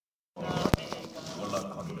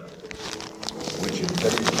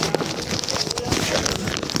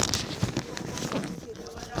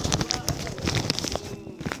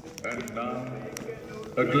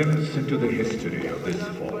A glimpse into the history of this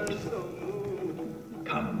fort.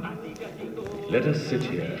 Come, let us sit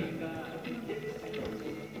here.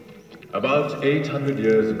 About 800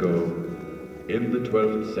 years ago, in the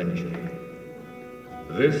 12th century,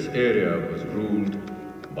 this area was ruled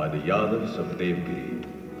by the Yadavs of Devgiri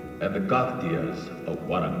and the Kaktiyas of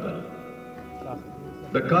Warangal.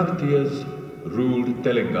 The Kaktiyas ruled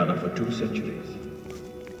Telangana for 2 centuries,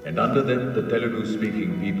 and under them the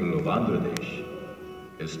Telugu-speaking people of Andhra Pradesh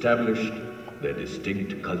established their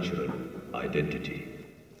distinct cultural identity.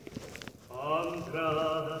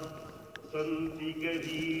 Andhra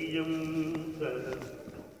Santigariyam Sara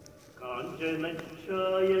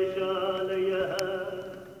Kanchanachaya Shalaya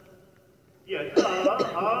Yata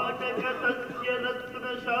Hatakatasya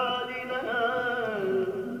Natna Shalina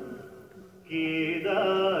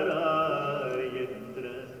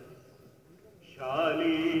Kedarayatra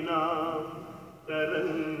Shalinam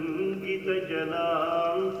Tarangita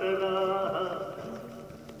Jalansara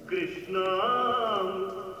Krishnam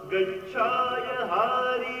Gachaya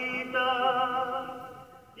Harita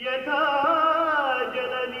Yatha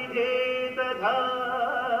Jalanidhe Tadha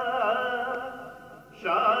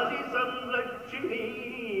Shali Samrakshini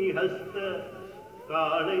Hasta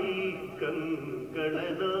Kalaikam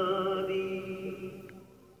Kalanadi.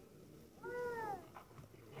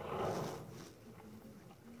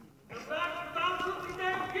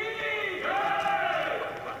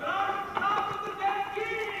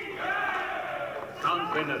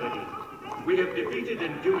 We have defeated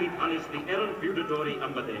and duly punished the errant feudatory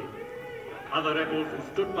Ambade. Other rebels who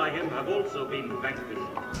stood by him have also been vanquished.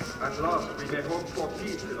 At last we may hope for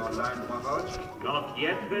peace in our land, Maharaj. Not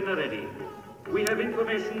yet, Veneredi. We have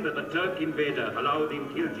information that the Turk invader Alauddin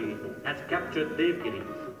Khilji has captured Devgiri.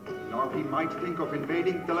 Now he might think of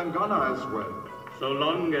invading Telangana as well. So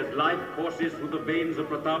long as life courses through the veins of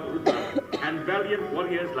Prataprudra and valiant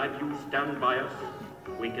warriors like you stand by us,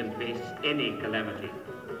 we can face any calamity.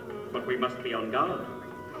 But we must be on guard.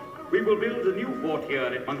 We will build a new fort here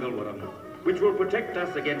at Mangalwaram, which will protect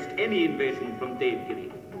us against any invasion from Devgiri.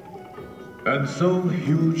 And so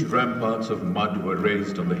huge ramparts of mud were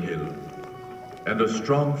raised on the hill, and a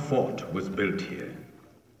strong fort was built here.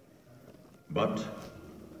 But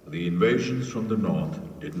the invasions from the north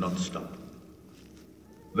did not stop.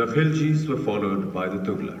 The Khiljis were followed by the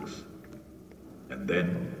Tughlaqs, and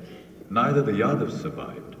then neither the Yadavs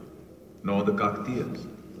survived, nor the Kaktiyas.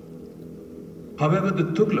 However, the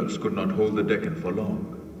Tughlaqs could not hold the Deccan for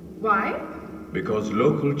long. Why? Because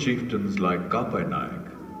local chieftains like Kapai Naik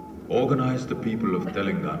organized the people of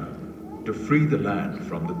Telangana to free the land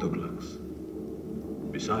from the Tughlaqs.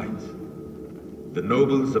 Besides, the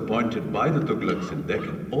nobles appointed by the Tughlaqs in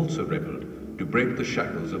Deccan also rebelled to break the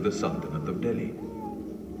shackles of the Sultanate of Delhi.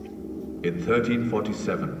 In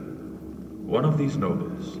 1347, one of these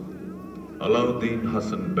nobles, Alauddin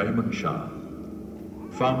Hasan Bahman Shah,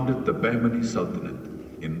 founded the Bahmani Sultanate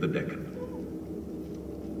in the Deccan.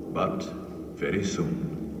 But very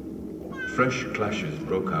soon, fresh clashes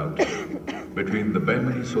broke out between the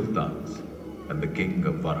Bahmani Sultans and the King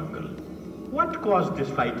of Warangal. What caused this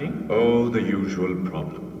fighting? Oh, the usual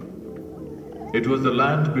problem. It was the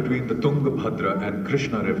land between the Tungabhadra and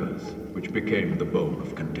Krishna rivers which became the bone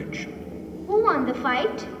of contention. Who won the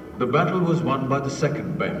fight? The battle was won by the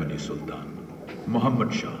second Bahmani Sultan,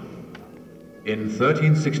 Muhammad Shah. In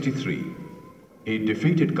 1363, he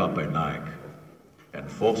defeated Kapai Naik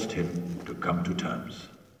and forced him to come to terms.